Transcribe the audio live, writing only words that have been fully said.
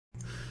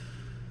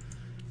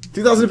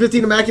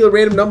2015 Immaculate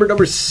Random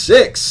number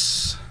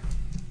 6.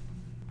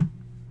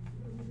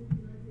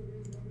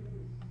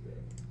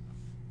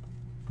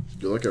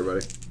 Good luck,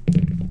 everybody.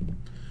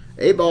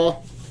 8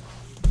 ball.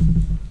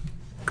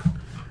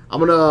 I'm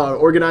going to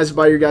organize it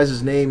by your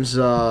guys' names,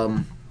 you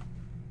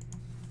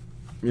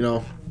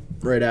know,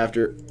 right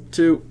after.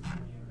 2,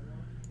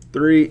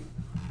 3,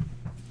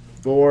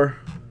 4,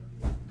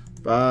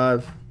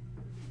 5,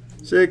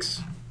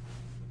 6,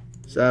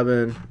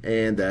 7,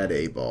 and that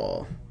 8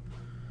 ball.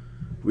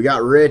 We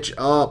got Rich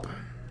up.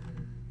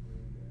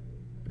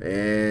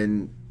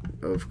 And,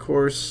 of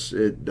course,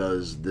 it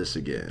does this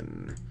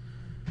again.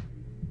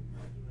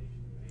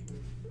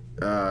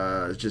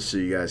 Just so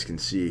you guys can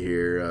see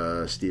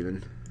here,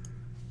 Steven,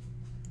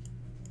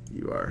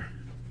 you are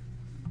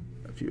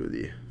a few of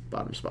the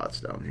bottom spots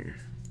down here.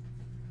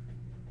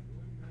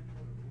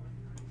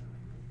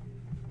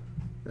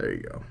 There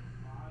you go.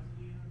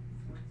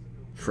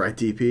 Fright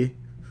TP.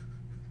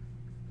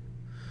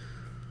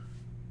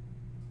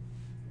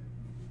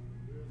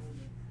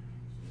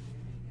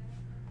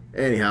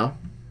 Anyhow,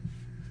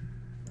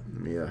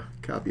 let me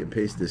copy and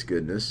paste this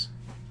goodness.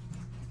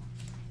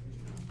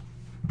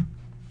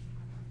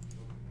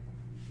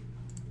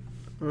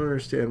 I don't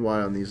understand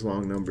why on these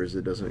long numbers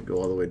it doesn't go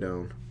all the way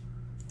down.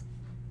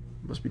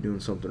 Must be doing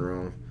something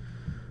wrong.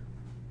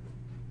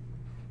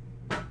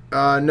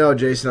 No,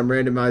 Jason, I'm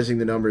randomizing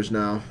the numbers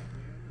now.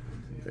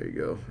 There you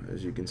go.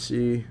 As you can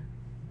see.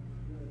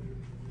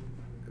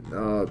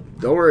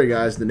 Don't worry,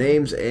 guys. The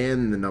names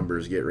and the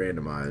numbers get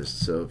randomized.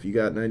 So if you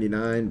got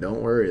 99,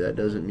 don't worry. That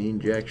doesn't mean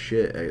jack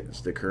shit.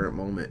 It's the current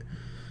moment.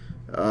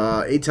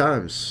 8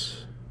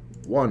 times.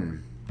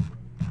 1,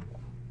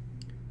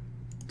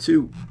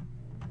 2,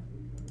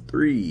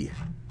 3,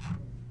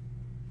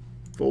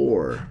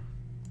 4,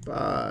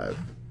 5,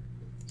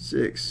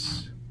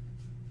 6,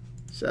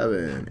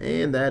 7,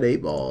 and that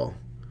 8 ball.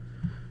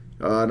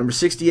 Number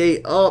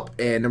 68 up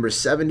and number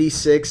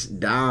 76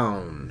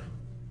 down.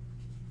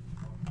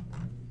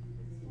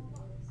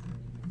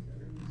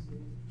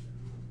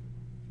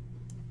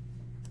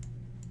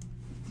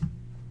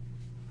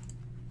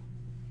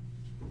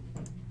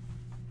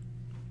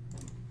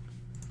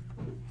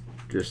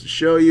 Just to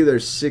show you,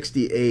 there's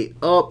 68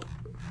 up,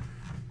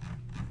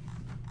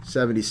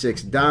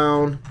 76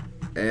 down,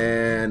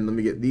 and let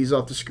me get these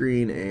off the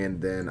screen,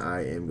 and then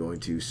I am going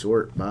to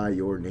sort by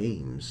your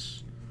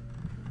names.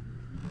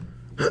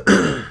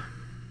 And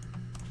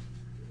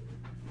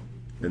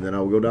then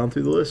I'll go down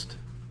through the list.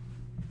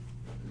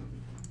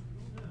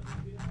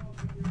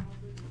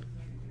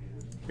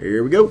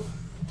 Here we go.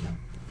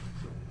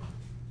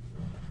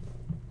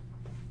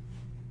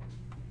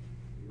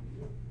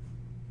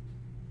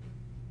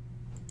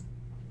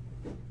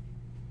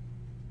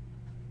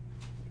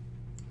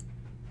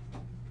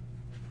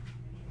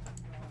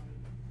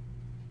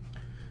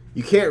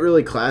 You can't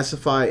really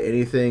classify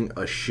anything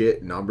a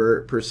shit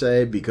number per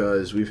se,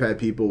 because we've had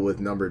people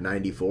with number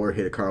 94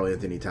 hit a Karl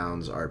Anthony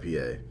Towns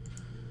RPA.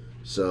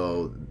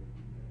 So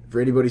for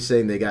anybody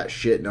saying they got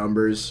shit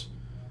numbers,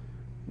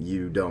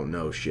 you don't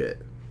know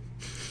shit.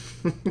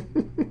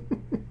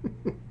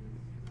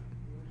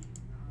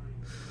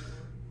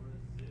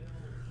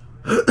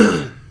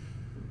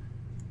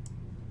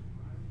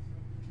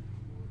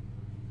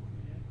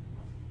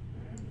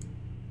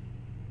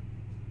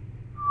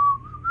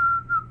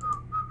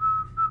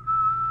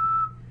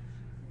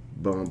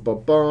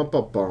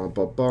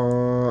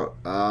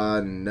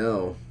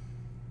 No.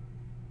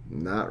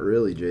 Not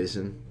really,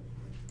 Jason.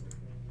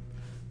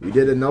 We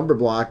did a number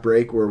block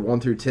break where 1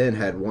 through 10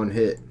 had 1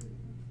 hit.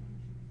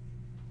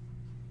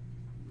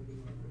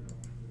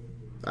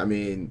 I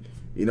mean,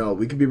 you know,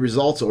 we could be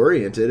results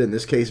oriented. In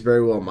this case,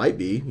 very well might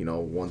be. You know,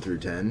 1 through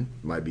 10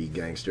 might be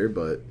gangster,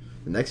 but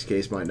the next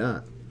case might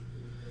not.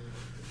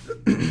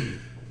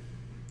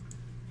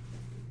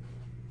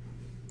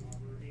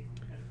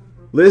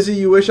 Lizzie,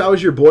 you wish I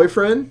was your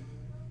boyfriend?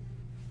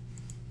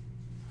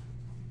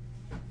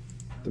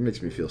 That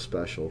makes me feel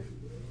special.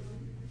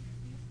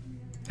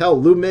 Hell,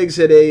 Lou Miggs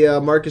had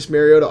a Marcus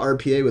Mariota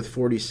RPA with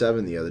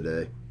 47 the other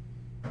day.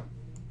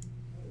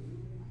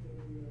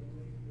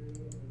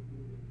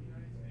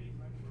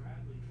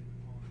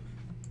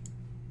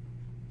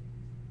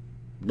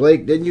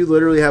 Blake, didn't you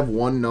literally have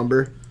one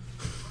number?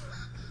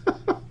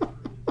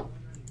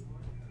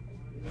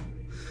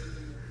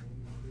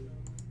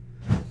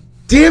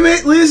 Damn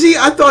it, Lizzie!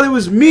 I thought it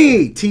was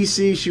me!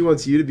 TC, she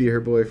wants you to be her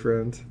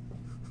boyfriend.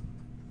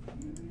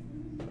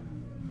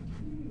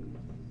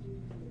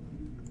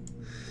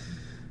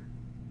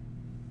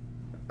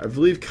 I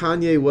believe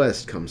Kanye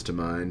West comes to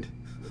mind.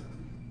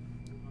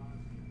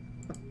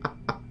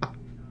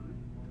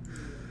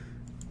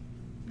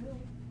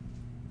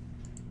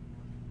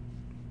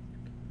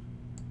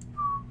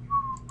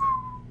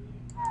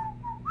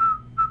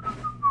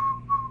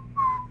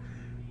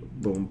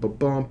 Boom, ba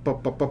bum, ba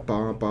ba ba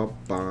ba ba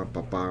ba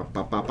ba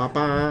ba ba ba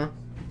ba.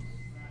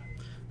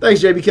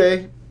 Thanks,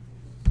 JBK.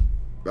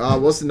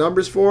 What's the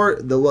numbers for?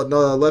 The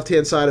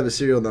left-hand side of a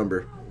serial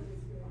number.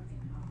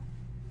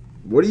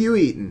 What are you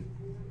eating?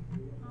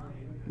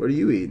 What are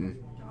you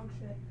eating?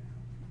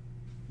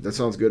 That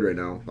sounds good right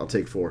now. I'll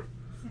take 4.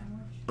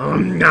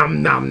 Sandwich.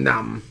 Nom nom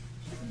nom.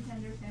 Chicken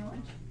tender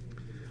sandwich.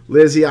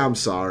 Lizzie, I'm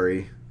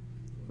sorry.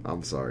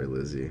 I'm sorry,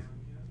 Lizzie.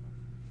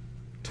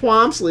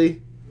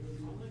 Twomsley.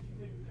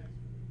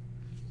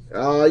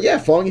 Yeah,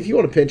 Fong, if you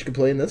want to pinch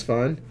complain, that's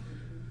fine.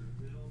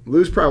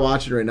 Lou's probably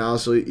watching right now,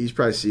 so he's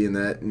probably seeing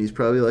that, and he's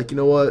probably like, you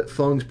know what?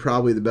 Fong's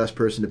probably the best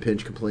person to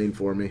pinch complain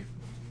for me.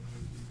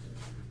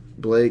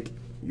 Blake,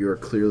 you're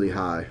clearly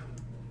high.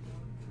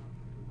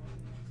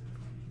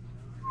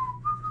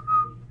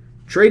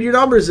 Trade your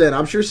numbers in.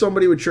 I'm sure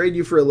somebody would trade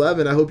you for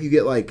 11. I hope you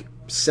get like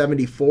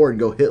 74 and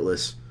go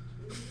hitless.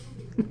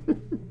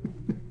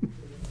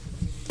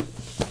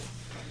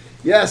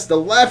 Yes, the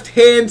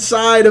left-hand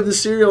side of the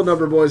serial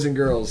number, boys and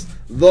girls.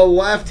 The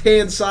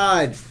left-hand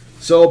side.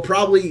 So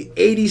probably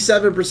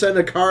 87%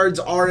 of cards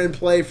are in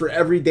play for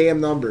every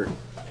damn number.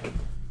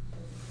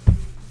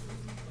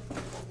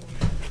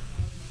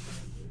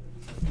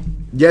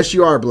 Yes,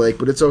 you are, Blake,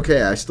 but it's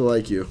okay. I still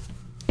like you.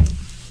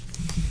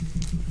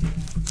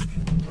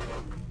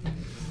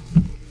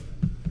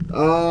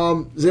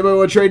 Does anybody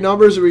want to trade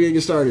numbers, or are we going to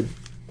get started?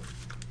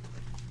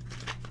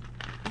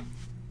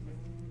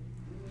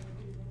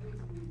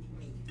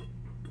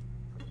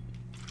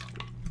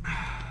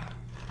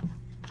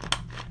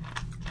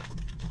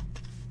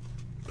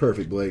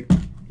 Perfect, Blake.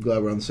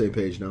 Glad we're on the same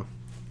page now.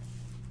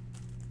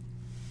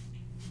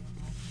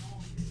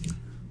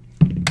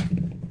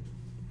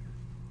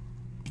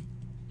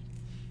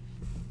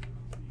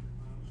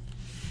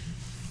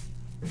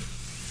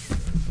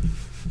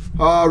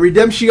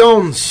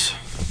 Redemptions.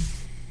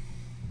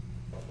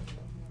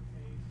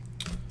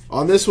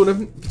 On this one,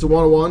 if it's a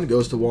 1-1, it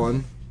goes to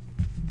 1.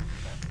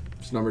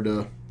 It's numbered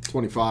to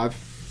 25.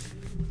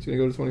 It's going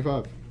to go to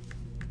 25.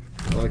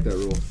 I like that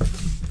rule.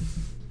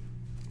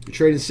 You're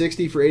trading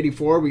 60 for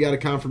 84. We got a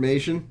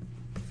confirmation.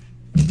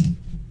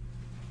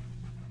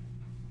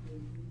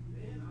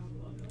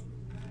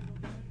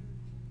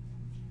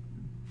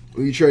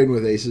 Who are you trading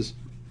with, Aces?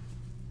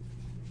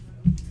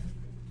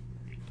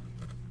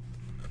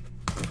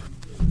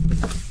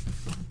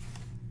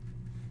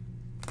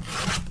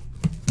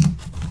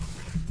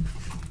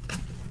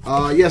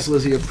 Yes,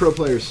 Lizzie, of pro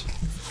players.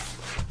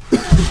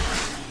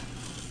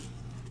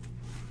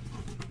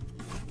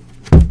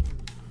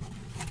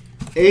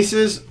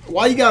 Aces,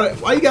 why you gotta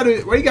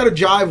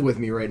jive with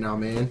me right now,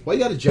 man? Why you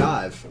gotta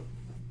jive?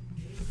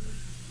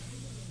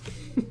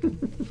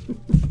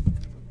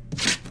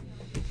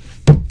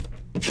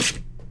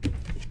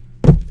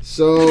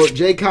 So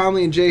Jay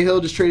Conley and Jay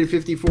Hill just traded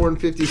 54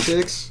 and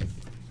 56.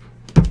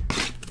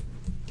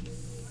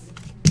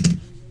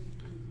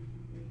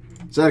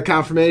 Is that a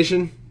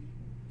confirmation?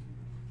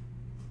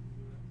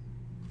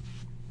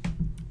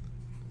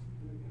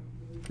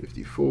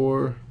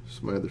 54.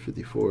 So my other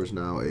 54 is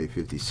now a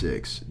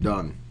 56.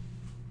 Done.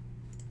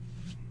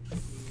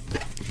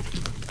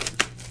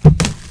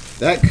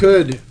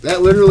 That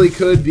literally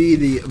could be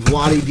the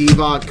Vlade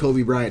Divac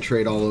Kobe Bryant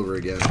trade all over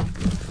again.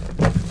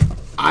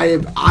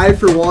 I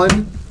for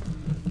one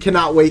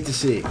cannot wait to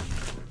see.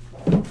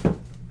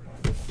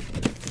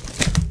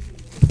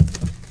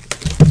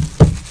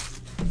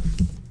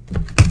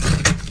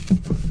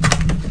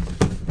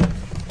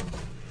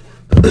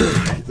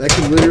 That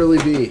could literally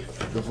be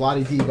the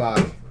Vlade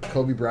Divac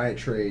Kobe Bryant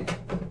trade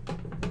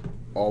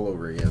all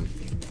over again.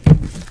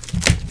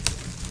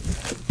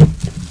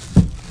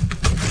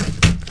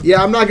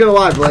 Yeah, I'm not gonna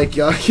lie, Blake.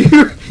 You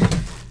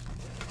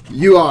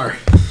are.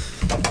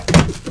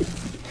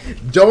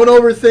 Don't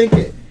overthink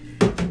it.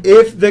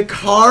 If the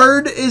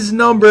card is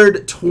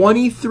numbered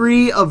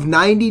 23 of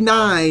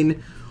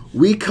 99,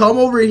 we come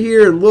over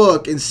here and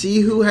look and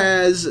see who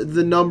has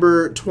the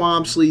number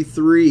Twomsley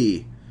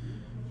 3,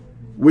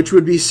 which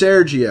would be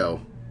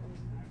Sergio.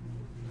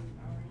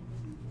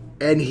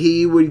 And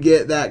he would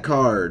get that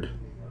card.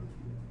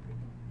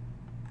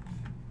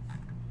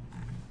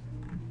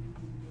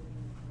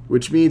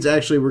 Which means,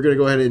 actually, we're going to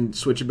go ahead and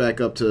switch it back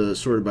up to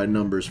sorted by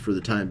numbers for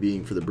the time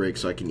being for the break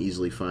so I can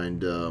easily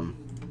find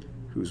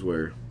who's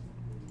where.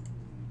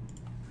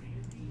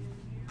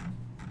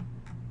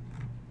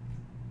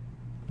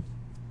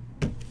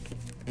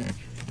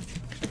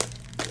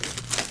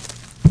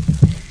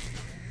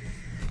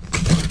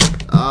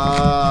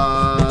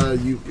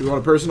 You want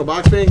a personal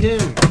box fan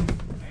game?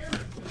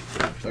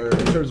 Or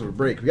in terms of a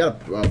break. We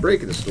got a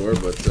break in the store,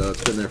 but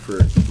it's been there for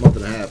a month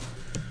and a half.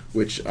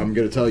 Which I'm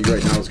going to tell you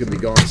right now is going to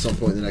be gone at some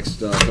point in the next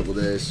couple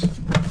days.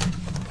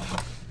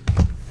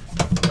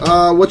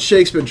 What's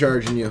Shake's been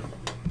charging you?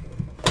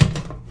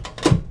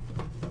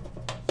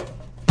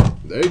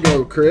 There you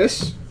go,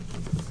 Chris.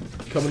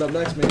 Coming up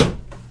next, man.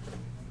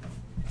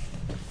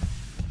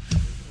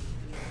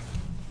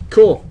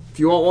 Cool. If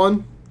you want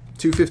one,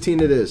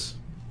 $2.15 it is.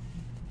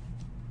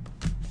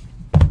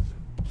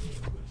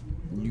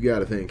 You got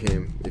to thank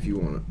him if you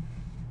want it.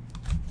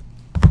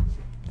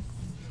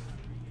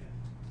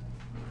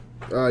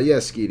 Yeah,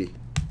 Skeety.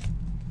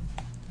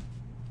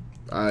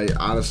 I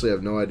honestly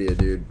have no idea,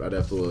 dude. I'd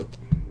have to look.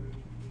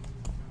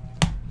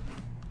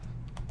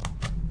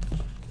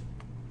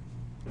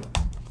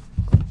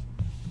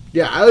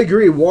 Yeah, I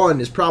agree.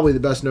 1 is probably the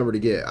best number to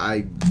get.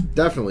 I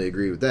definitely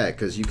agree with that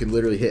because you can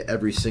literally hit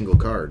every single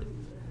card.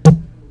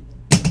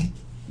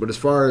 But as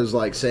far as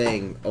like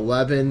saying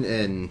 11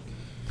 and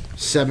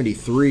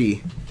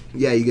 73,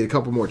 yeah, you get a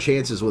couple more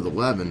chances with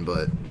 11,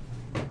 but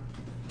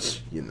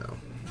you know.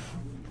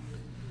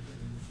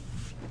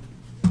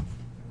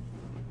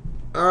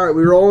 All right,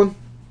 we rolling.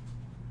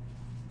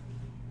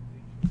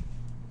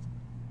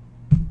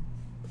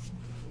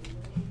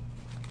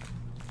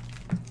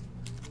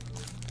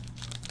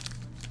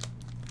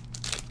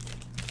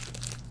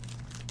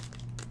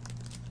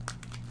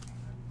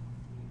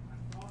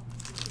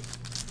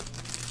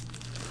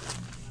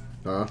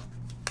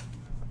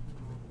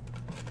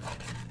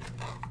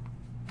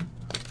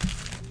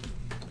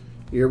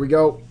 Here we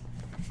go.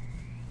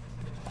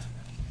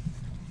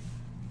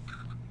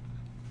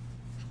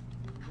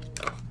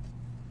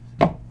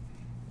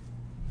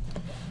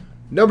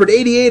 Numbered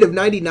 88 of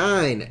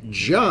 99,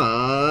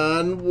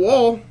 John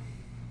Wall.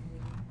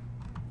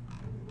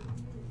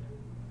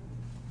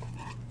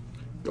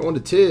 Going to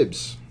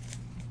Tibbs.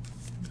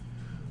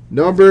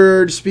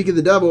 Numbered, speak of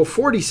the devil,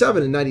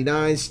 47 of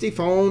 99,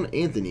 Stephon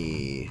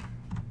Anthony.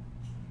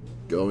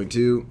 Going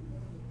to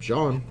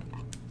Sean.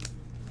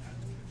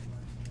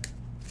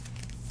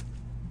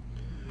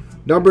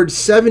 Numbered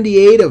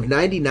 78 of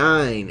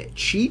 99,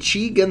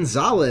 Chichi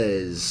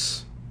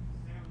Gonzalez.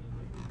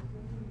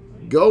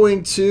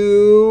 Going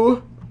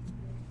to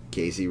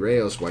Casey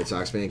Reyes, White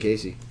Sox fan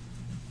Casey.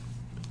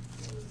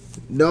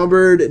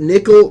 Numbered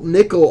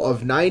nickel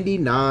of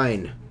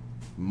 99,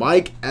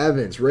 Mike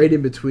Evans, right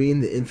in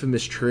between the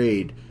infamous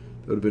trade.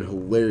 That would have been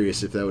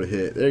hilarious if that would have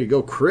hit. There you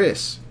go,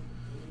 Chris.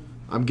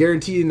 I'm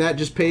guaranteeing that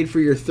just paid for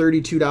your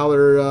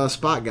 $32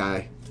 spot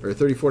guy, or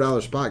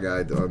 $34 spot guy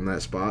on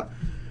that spot.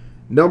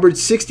 Numbered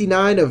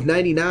 69 of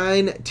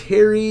 99,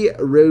 Terry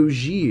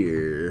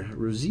Rozier.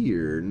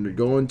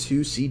 Going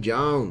to C.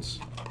 Jones.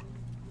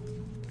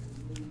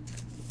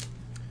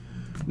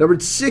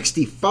 Numbered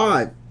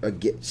 65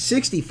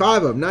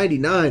 of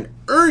 99,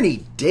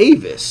 Ernie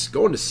Davis.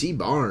 Going to C.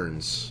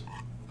 Barnes.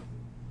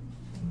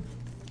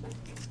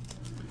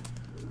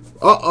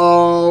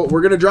 Uh-oh.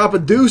 We're going to drop a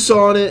deuce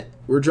on it.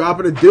 We're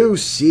dropping a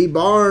deuce. C.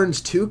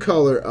 Barnes,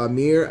 2-color,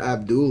 Amir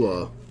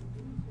Abdullah.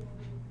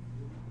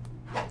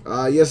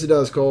 Yes, it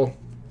does, Cole.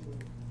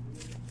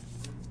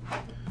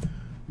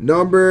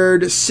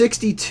 Numbered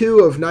 62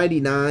 of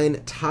 99,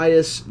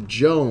 Tyus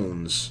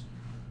Jones.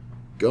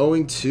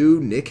 Going to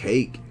Nick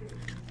Hake.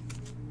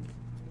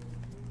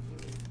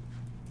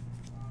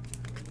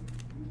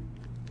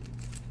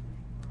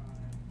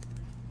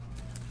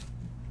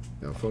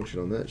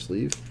 Malfunction on that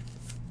sleeve.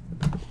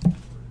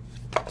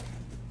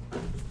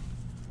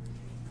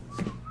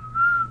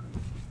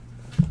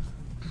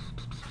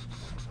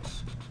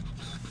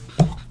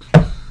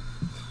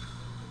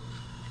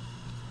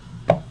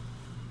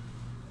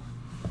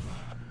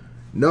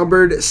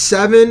 Numbered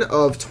 7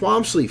 of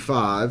Twomsley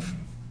 5.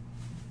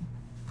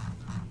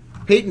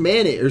 Peyton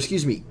Manning, or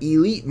excuse me,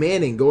 Elite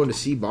Manning going to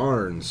C.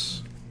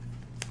 Barnes.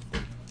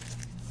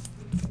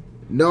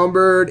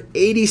 Numbered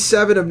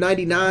 87 of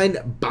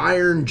 99,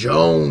 Byron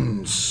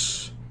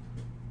Jones.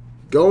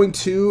 Going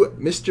to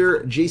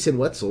Mr. Jason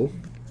Wetzel.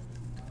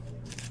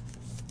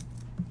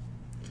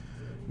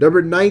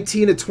 Numbered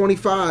 19 of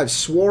 25,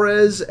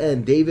 Suarez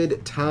and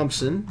David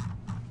Thompson.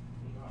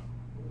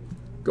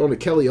 Going to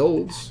Kelly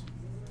Olds.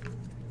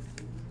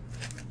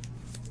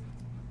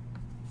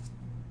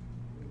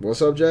 What's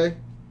up, Jay?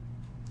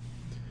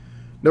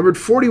 Numbered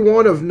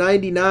 41 of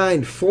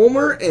 99,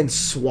 Fulmer and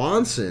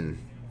Swanson.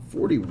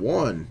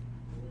 41.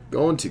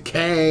 Going to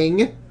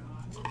Kang.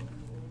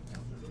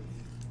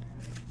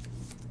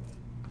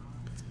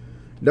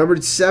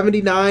 Numbered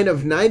 79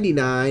 of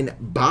 99,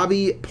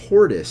 Bobby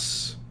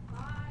Portis.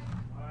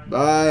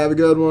 Bye, have a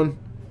good one.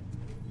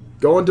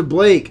 Going to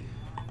Blake.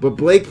 But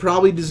Blake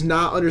probably does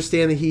not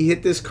understand that he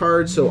hit this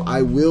card, so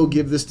I will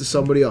give this to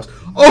somebody else.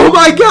 Oh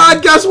my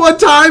god, guess what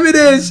time it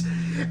is?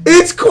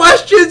 It's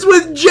Questions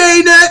with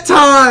J-Net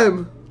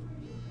time!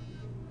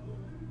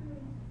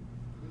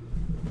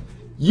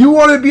 You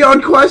want to be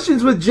on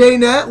Questions with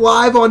J-Net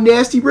live on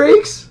Nasty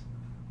Breaks?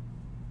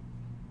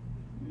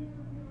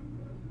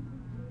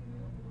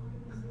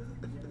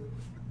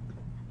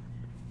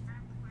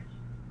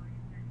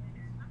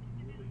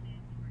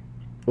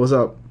 What's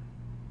up?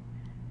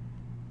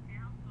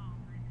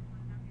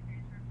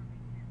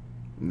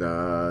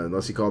 Nah,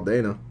 unless he called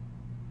Dana.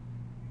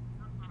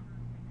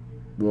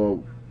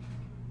 Well,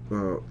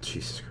 oh,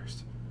 Jesus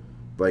Christ.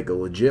 Like a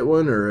legit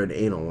one or an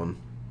anal one?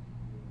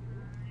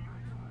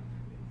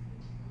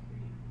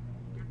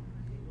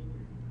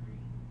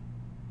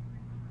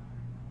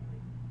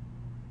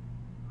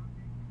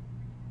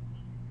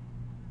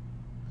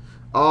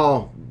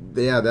 Oh,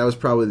 yeah, that was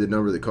probably the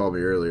number that called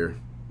me earlier.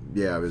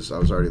 Yeah, I was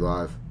already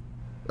live.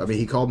 I mean,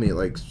 he called me at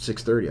like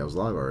 6:30. I was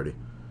live already.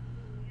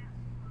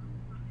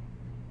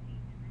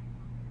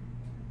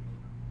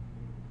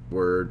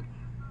 Word.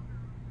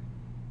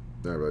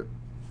 All right.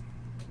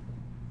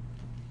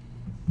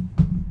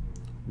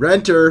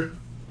 Renter.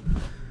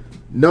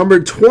 Number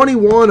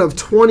 21 of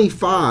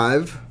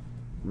 25,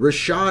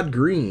 Rashad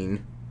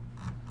Green.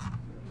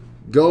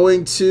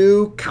 Going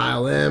to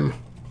Kyle M.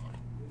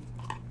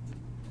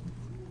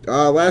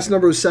 Last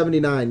number was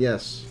 79,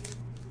 yes.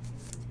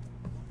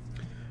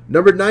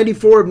 Number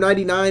 94 of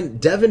 99,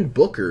 Devin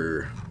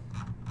Booker.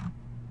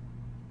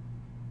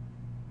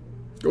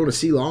 Going to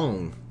C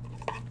Long.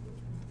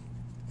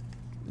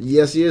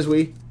 Yes, he is,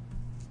 we.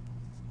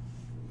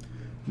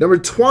 Number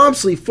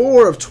Twomsley,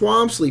 4 of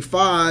Twomsley,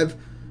 5.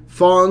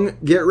 Fung,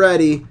 get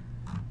ready.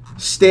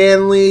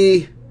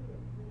 Stanley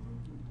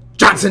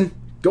Johnson.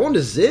 Going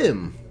to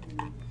Zim.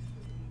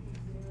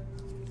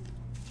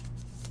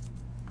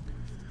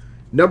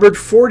 Numbered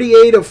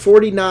 48 of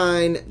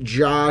 49,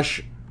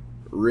 Josh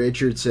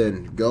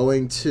Richardson.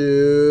 Going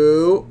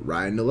to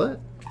Ryan Nillette.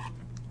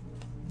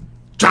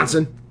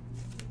 Johnson.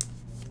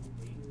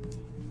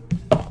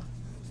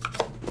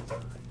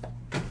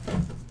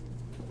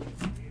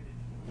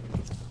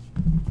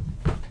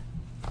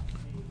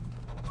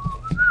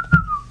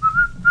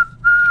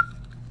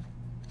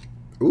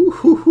 Ooh,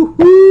 hoo, hoo,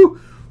 hoo.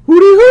 Hooty,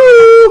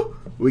 hoo.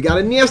 We got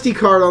a nasty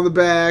card on the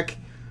back.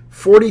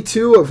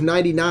 42 of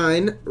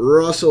 99,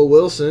 Russell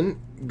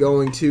Wilson,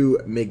 going to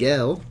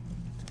Miguel.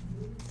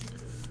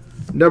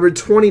 Number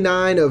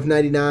 29 of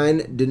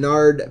 99,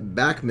 Denard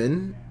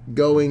Backman,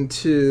 going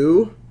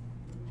to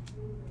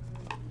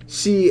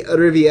C.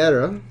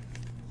 Riviera.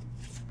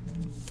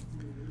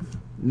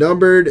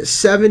 Numbered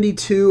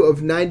 72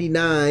 of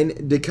 99,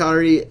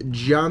 Dakari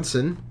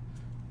Johnson.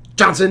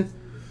 Johnson,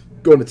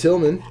 going to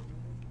Tillman.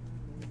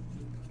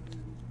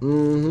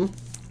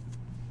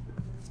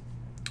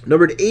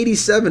 Numbered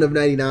 87 of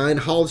 99,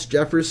 Hollis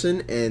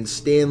Jefferson and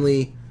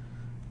Stanley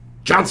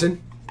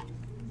Johnson.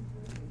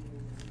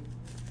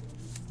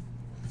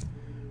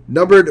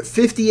 Numbered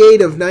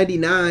 58 of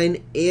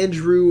 99,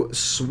 Andrew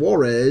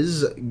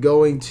Suarez,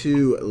 going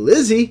to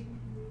Lizzie.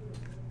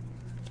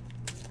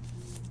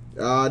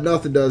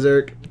 Nothing does,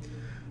 Eric.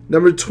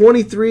 Number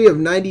 23 of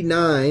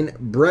 99,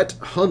 Brett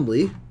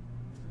Hundley,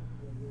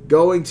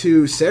 going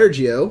to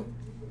Sergio.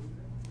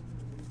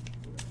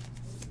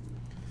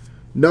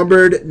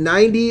 Numbered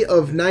 90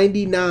 of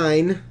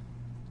 99,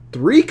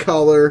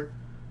 3-color,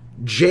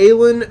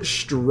 Jalen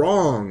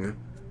Strong,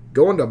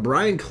 going to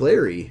Brian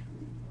Clary.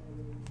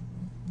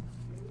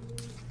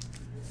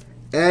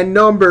 And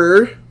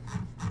number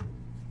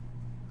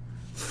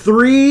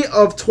 3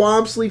 of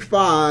Twomsley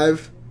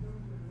 5,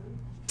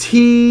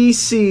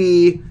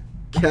 TC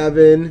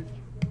Kevin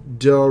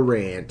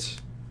Durant.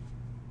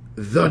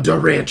 The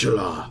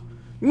Durantula.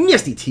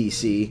 Nasty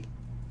TC.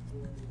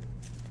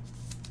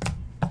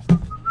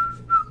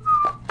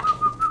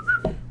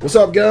 What's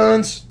up,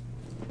 Guns?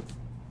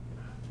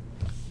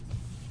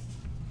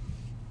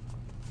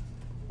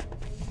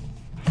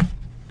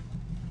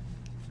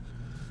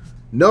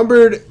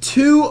 Numbered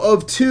 2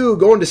 of 2,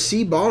 going to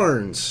C.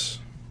 Barnes.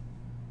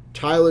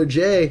 Tyler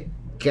J.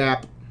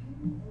 Cap.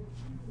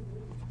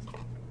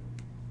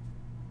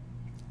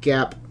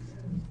 Cap.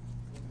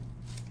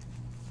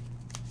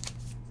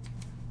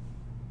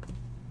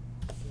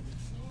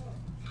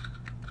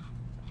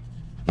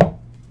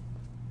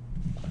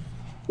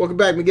 Welcome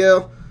back,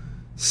 Miguel.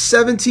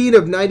 17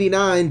 of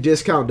 99,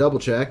 discount double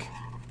check.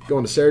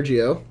 Going to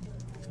Sergio.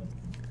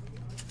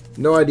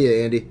 No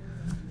idea, Andy.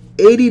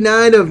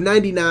 89 of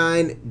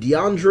 99,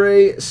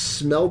 DeAndre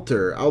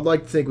Smelter. I would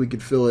like to think we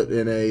could fill it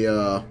in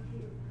a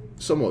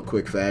somewhat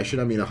quick fashion.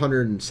 I mean,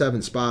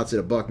 107 spots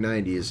at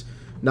 $1.90 is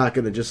not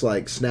going to just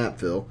like snap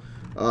fill.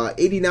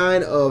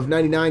 89 of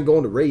 99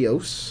 going to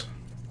Rayos.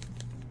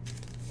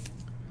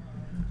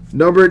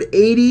 Numbered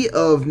 80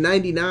 of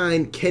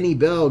 99, Kenny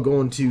Bell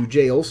going to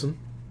Jay Olson.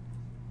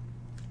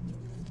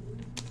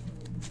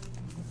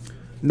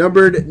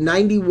 Numbered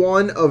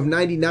 91 of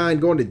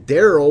 99 going to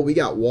Daryl. We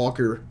got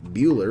Walker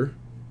Bueller.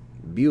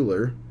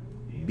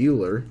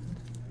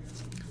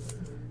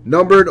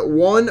 Numbered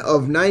 1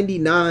 of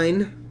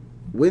 99,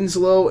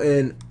 Winslow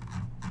and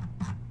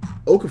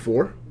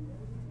Okafor.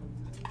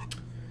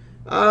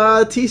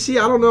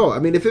 TC, I don't know. I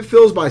mean, if it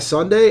fills by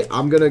Sunday,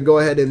 I'm gonna go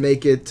ahead and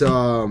make it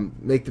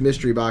make the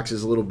mystery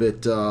boxes a little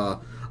bit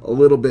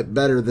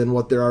better than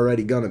what they're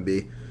already gonna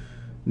be.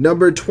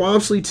 Number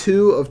Twomsley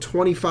 2 of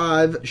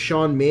 25,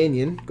 Sean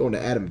Mannion, going to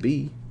Adam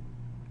B.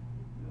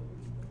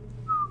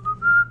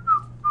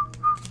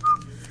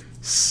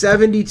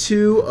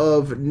 72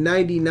 of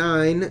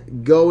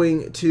 99,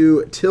 going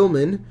to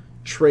Tillman,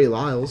 Trey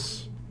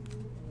Lyles.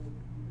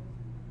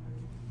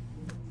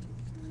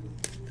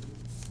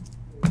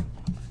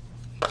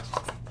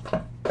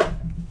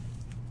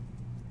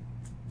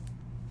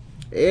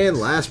 And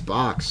last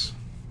box.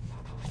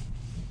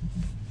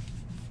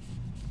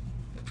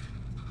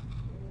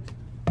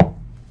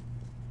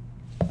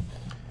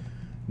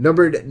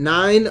 Numbered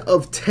 9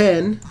 of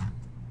 10,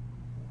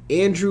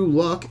 Andrew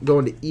Luck,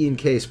 going to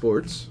E&K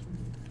Sports.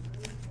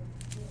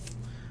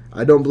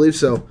 I don't believe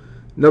so.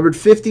 Numbered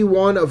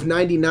 51 of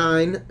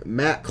 99,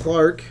 Matt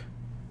Clark,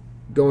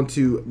 going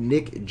to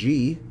Nick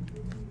G.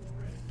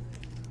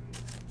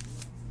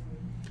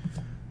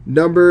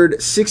 Numbered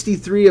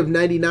 63 of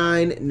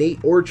 99, Nate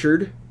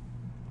Orchard.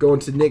 Going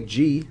to Nick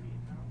G.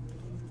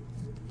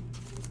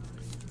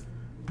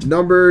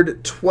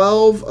 Numbered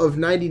 12 of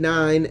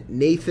 99,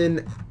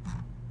 Nathan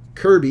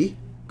Kirby.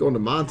 Going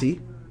to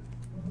Monty.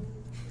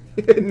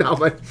 Now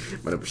my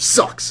number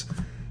sucks.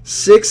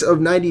 6 of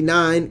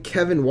 99,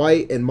 Kevin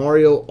White and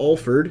Mario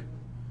Alford.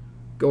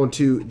 Going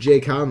to Jay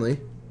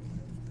Conley.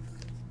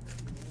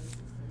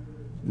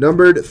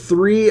 Numbered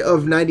 3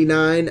 of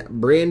 99,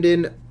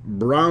 Brandon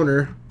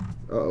Browner.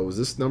 Uh-oh, was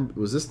this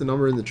the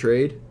number in the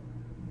trade?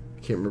 I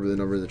can't remember the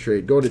number in the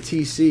trade. Going to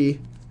TC.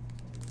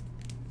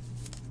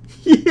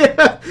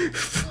 Yeah,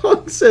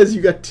 Funk says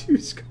you got 2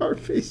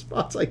 Scarface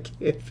spots. I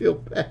can't feel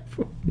bad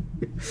for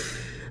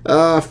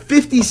you.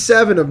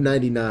 57 of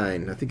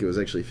 99. I think it was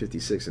actually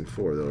 56 and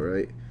 4 though,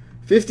 right?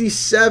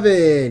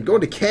 57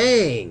 going to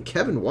Kang.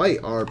 Kevin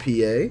White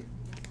RPA.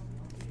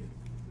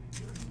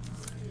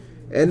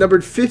 And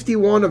numbered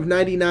 51 of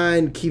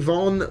 99,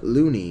 Kevon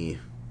Looney.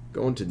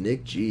 Going to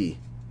Nick G.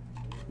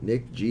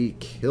 Nick G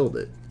killed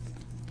it.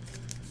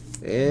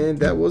 And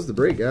that was the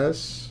break,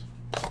 guys.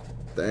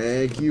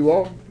 Thank you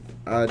all.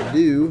 I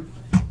do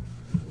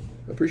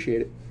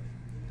appreciate it.